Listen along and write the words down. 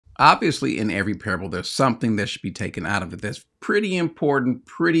Obviously, in every parable, there's something that should be taken out of it that's pretty important,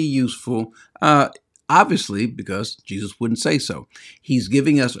 pretty useful. Obviously, because Jesus wouldn't say so. He's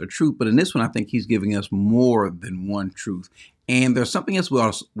giving us a truth, but in this one, I think he's giving us more than one truth. And there's something else we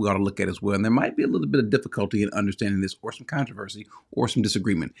ought to look at as well. And there might be a little bit of difficulty in understanding this, or some controversy, or some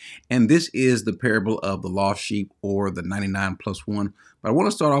disagreement. And this is the parable of the lost sheep, or the 99 plus 1. But I want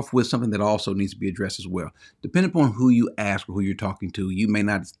to start off with something that also needs to be addressed as well. Depending upon who you ask or who you're talking to, you may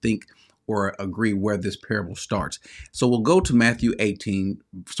not think or agree where this parable starts. So we'll go to Matthew 18,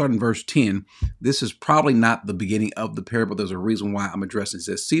 starting verse 10. This is probably not the beginning of the parable. There's a reason why I'm addressing it. It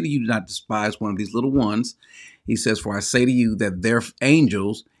says, "See that you do not despise one of these little ones." He says, "For I say to you that their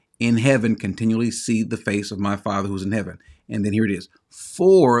angels in heaven continually see the face of my Father who's in heaven." And then here it is.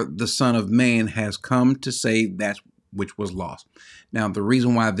 "For the Son of Man has come to save that which was lost." Now, the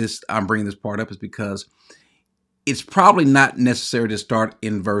reason why I'm bringing this part up is because it's probably not necessary to start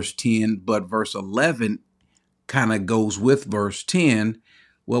in verse 10, but verse 11 kind of goes with verse 10.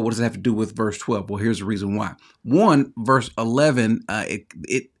 Well, what does it have to do with verse 12? Well, here's the reason why. One, verse 11,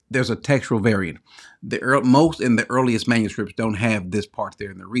 there's a textual variant. Most in the earliest manuscripts don't have this part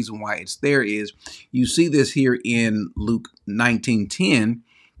there. And the reason why it's there is you see this here in Luke 19:10,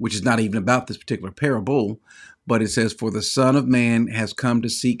 which is not even about this particular parable, but it says, "For the Son of Man has come to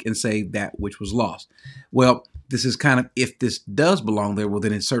seek and save that which was lost." Well, this is kind of, if this does belong there, well,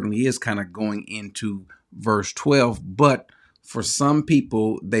 then it certainly is kind of going into verse 12. But for some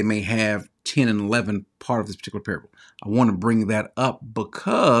people, they may have 10 and 11 part of this particular parable. I want to bring that up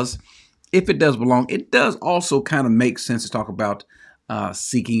because if it does belong, it does also kind of make sense to talk about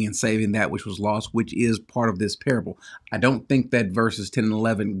seeking and saving that which was lost, which is part of this parable. I don't think that verses 10 and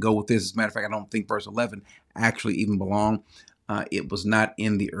 11 go with this. As a matter of fact, I don't think verse 11 actually even belong. It was not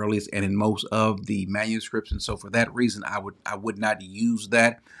in the earliest and in most of the manuscripts, and so for that reason, I would not use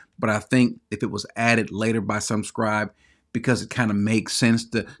that. But I think if it was added later by some scribe, because it kind of makes sense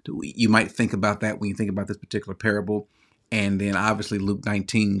you might think about that when you think about this particular parable, and then obviously Luke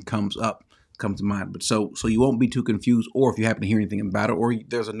 19 comes to mind. But so you won't be too confused, or if you happen to hear anything about it, or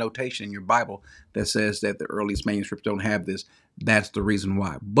there's a notation in your Bible that says that the earliest manuscripts don't have this, that's the reason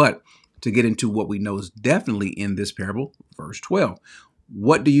why. But to get into what we know is definitely in this parable, verse 12.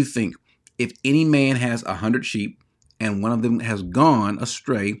 What do you think? "If any man has 100 sheep and one of them has gone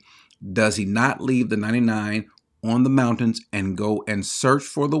astray, does he not leave the 99 on the mountains and go and search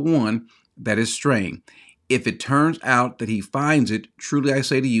for the one that is straying? If it turns out that he finds it, truly I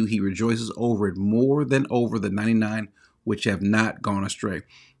say to you, he rejoices over it more than over the 99 which have not gone astray.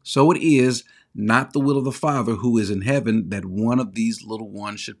 So it is not the will of the Father who is in heaven that one of these little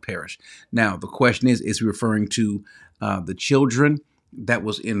ones should perish." Now, the question is he referring to the children that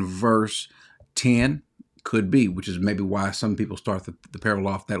was in verse 10? Could be, which is maybe why some people start the parable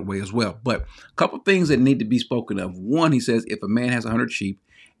off that way as well. But a couple of things that need to be spoken of. One, he says, if a man has 100 sheep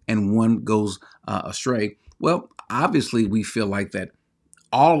and one goes astray, well, obviously we feel like that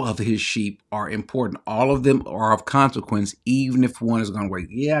all of his sheep are important. All of them are of consequence, even if one has gone away.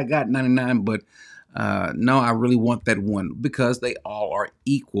 Yeah, I got 99, but no, I really want that one, because they all are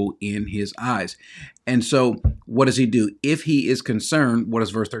equal in his eyes. And so what does he do? If he is concerned, what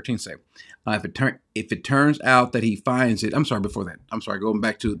does verse 13 say? If it turns out that he finds it, going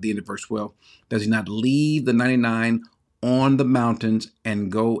back to the end of verse 12, does he not leave the 99 on the mountains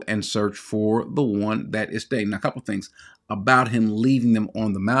and go and search for the one that is staying? Now, a couple things about him leaving them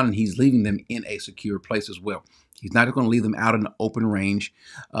on the mountain. He's leaving them in a secure place as well. He's not going to leave them out in the open range.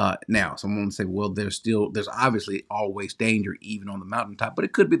 Now, someone would say, well, there's obviously always danger even on the mountaintop, but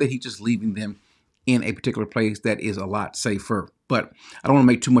it could be that he's just leaving them in a particular place that is a lot safer. But I don't want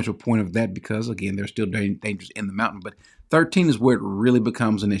to make too much of a point of that because, again, there's still dangers in the mountain. But 13 is where it really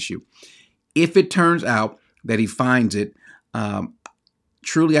becomes an issue. If it turns out that he finds it,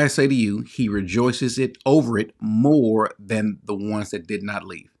 truly I say to you, he rejoices over it more than the ones that did not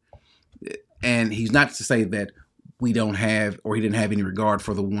leave. And he's not to say that we don't have, or he didn't have any regard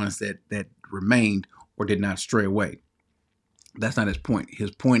for the ones that remained or did not stray away. That's not his point.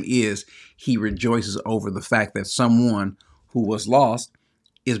 His point is he rejoices over the fact that someone who was lost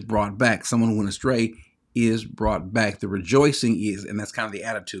is brought back. Someone who went astray is brought back. The rejoicing is, and that's kind of the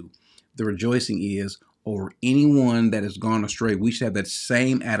attitude, the rejoicing is over anyone that has gone astray. We should have that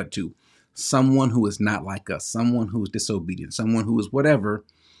same attitude. Someone who is not like us, someone who is disobedient, someone who is whatever,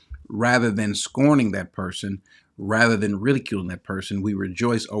 rather than scorning that person, rather than ridiculing that person, we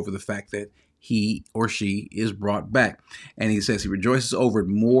rejoice over the fact that he or she is brought back. And he says he rejoices over it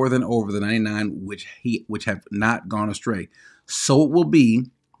more than over the 99 which have not gone astray. So it will be,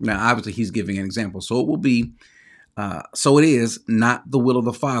 now obviously he's giving an example, so it will be So it is not the will of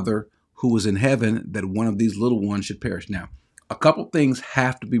the Father who is in heaven that one of these little ones should perish. Now, a couple things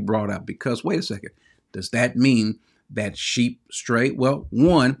have to be brought up because, wait a second, does that mean that sheep stray? Well,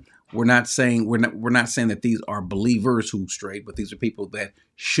 one, we're not saying that these are believers who strayed, but these are people that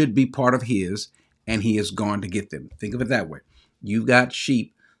should be part of His, and He is gone to get them. Think of it that way. You've got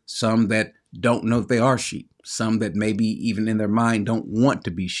sheep, some that don't know that they are sheep, some that maybe even in their mind don't want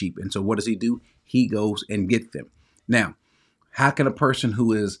to be sheep, and so what does He do? He goes and gets them. Now, how can a person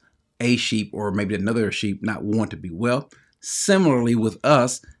who is a sheep or maybe another sheep not want to be? Well, similarly with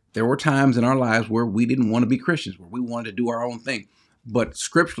us, there were times in our lives where we didn't want to be Christians, where we wanted to do our own thing. But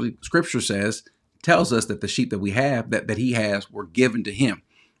scripture tells us that the sheep that we have, that He has, were given to Him,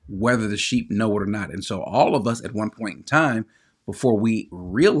 whether the sheep know it or not. And so all of us at one point in time, before we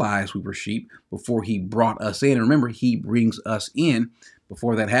realized we were sheep, before He brought us in, and remember, He brings us in.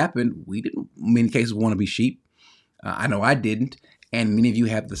 Before that happened, we didn't, in many cases, want to be sheep. I know I didn't, and many of you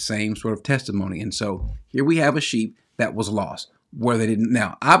have the same sort of testimony. And so here we have a sheep that was lost, where they didn't.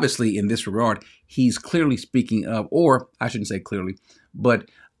 Now, obviously, in this regard, He's clearly speaking of, or I shouldn't say clearly, but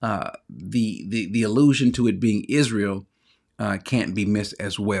the allusion to it being Israel can't be missed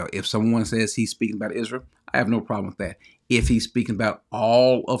as well. If someone says He's speaking about Israel, I have no problem with that. If He's speaking about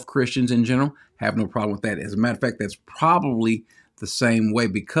all of Christians in general, I have no problem with that. As a matter of fact, that's probably the same way,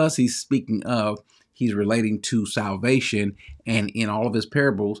 because He's speaking of, He's relating to salvation, and in all of His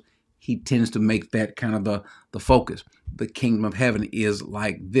parables, He tends to make that kind of the focus. The kingdom of heaven is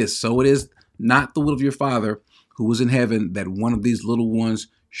like this. So it is not the will of your Father who is in heaven that one of these little ones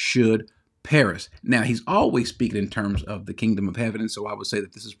should perish. Now, He's always speaking in terms of the kingdom of heaven, and so I would say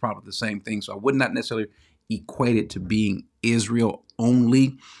that this is probably the same thing. So I would not necessarily equate it to being Israel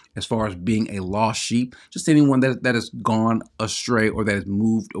only, as far as being a lost sheep, just anyone that has gone astray or that has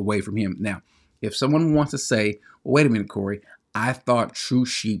moved away from Him. Now, if someone wants to say, well, wait a minute, Corey, I thought true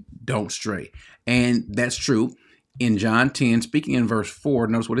sheep don't stray. And that's true. In John 10, speaking in verse 4,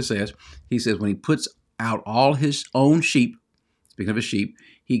 notice what it says. He says, when He puts out all His own sheep, speaking of His sheep,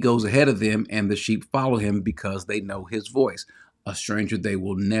 He goes ahead of them, and the sheep follow Him because they know His voice. A stranger they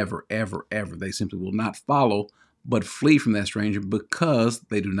will never, ever, ever, they simply will not follow, but flee from that stranger because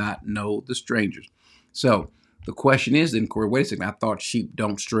they do not know the strangers. So the question is then, Corey, wait a second, I thought sheep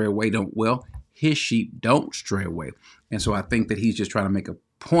don't stray away, well, His sheep don't stray away. And so I think that He's just trying to make a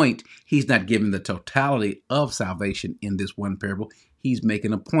point. He's not giving the totality of salvation in this one parable. He's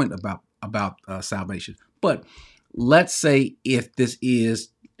making a point about salvation. But let's say if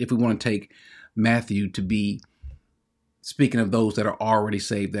we want to take Matthew to be speaking of those that are already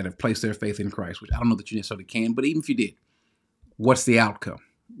saved, that have placed their faith in Christ, which I don't know that you necessarily can, but even if you did, what's the outcome?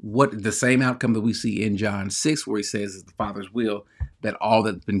 What the same outcome that we see in John 6, where He says it's the Father's will that all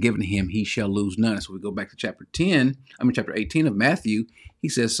that's been given to Him, He shall lose none. So we go back to chapter 18 of Matthew. He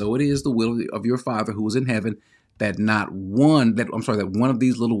says, so it is the will of your Father who is in heaven that that one of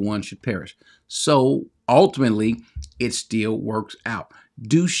these little ones should perish. So ultimately, it still works out.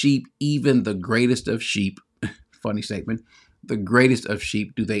 Do sheep, even the greatest of sheep, funny statement, the greatest of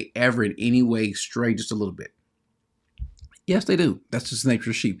sheep, do they ever in any way stray just a little bit? Yes, they do. That's just the nature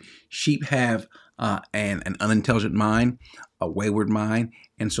of sheep. Sheep have an unintelligent mind, a wayward mind,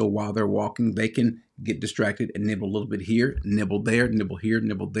 and so while they're walking, they can get distracted and nibble a little bit here, nibble there, nibble here,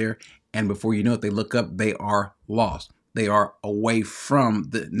 nibble there, and before you know it, they look up, they are lost. They are away from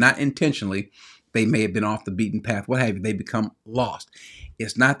not intentionally, they may have been off the beaten path, what have you, they become lost.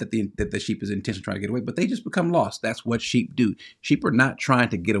 It's not that the sheep is intentionally trying to get away, but they just become lost. That's what sheep do. Sheep are not trying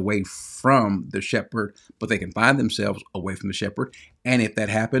to get away from the shepherd, but they can find themselves away from the shepherd. And if that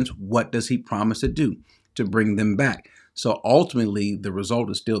happens, what does He promise to do? To bring them back. So ultimately, the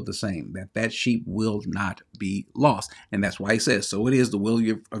result is still the same, that sheep will not be lost. And that's why He says, so it is the will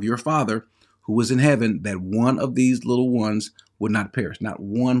of your Father who is in heaven that one of these little ones would not perish. Not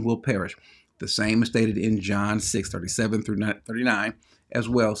one will perish. The same is stated in John 6:37 through 39 as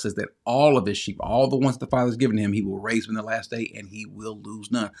well, says that all of His sheep, all the ones the Father has given Him, He will raise them in the last day, and He will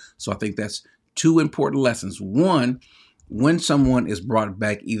lose none. So I think that's two important lessons. One, when someone is brought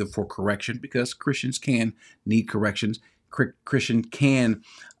back either for correction, because Christians can need corrections, Christian can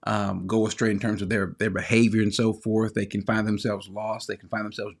go astray in terms of their behavior and so forth. They can find themselves lost. They can find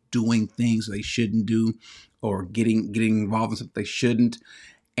themselves doing things they shouldn't do, or getting involved in something they shouldn't,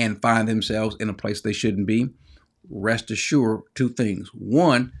 and find themselves in a place they shouldn't be. Rest assured, two things.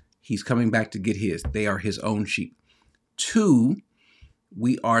 One, He's coming back to get His. They are His own sheep. Two,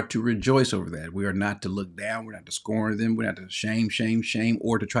 we are to rejoice over that. We are not to look down. We're not to scorn them. We're not to shame,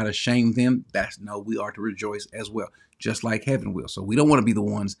 or to try to shame them. We are to rejoice as well, just like heaven will. So we don't want to be the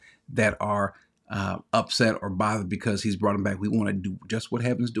ones that are upset or bothered because he's brought him back. We want to do just what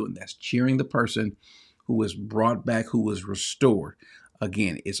heaven's doing. That's cheering the person who was brought back, who was restored.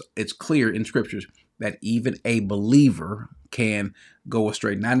 Again, it's clear in scriptures that even a believer can go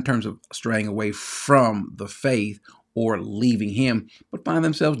astray, not in terms of straying away from the faith or leaving him, but find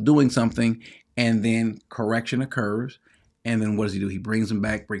themselves doing something, and then correction occurs. And then what does he do? He brings them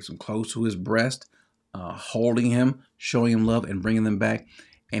back, brings them close to his breast, holding him, showing him love, and bringing them back.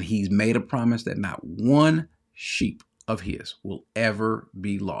 And he's made a promise that not one sheep of his will ever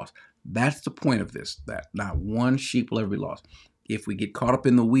be lost. That's the point of this, that not one sheep will ever be lost. If we get caught up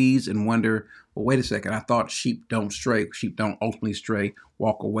in the weeds and wonder, well, wait a second, I thought sheep don't stray. Sheep don't ultimately stray,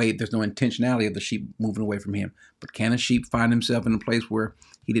 walk away. There's no intentionality of the sheep moving away from him. But can a sheep find himself in a place where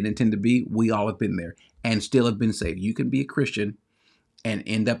he didn't intend to be? We all have been there and still have been saved. You can be a Christian and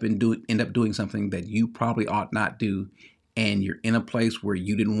end up doing something that you probably ought not do, and you're in a place where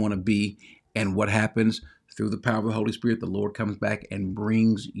you didn't want to be. And what happens? Through the power of the Holy Spirit, the Lord comes back and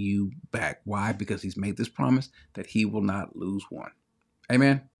brings you back. Why? Because he's made this promise that he will not lose one.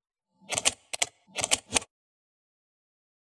 Amen.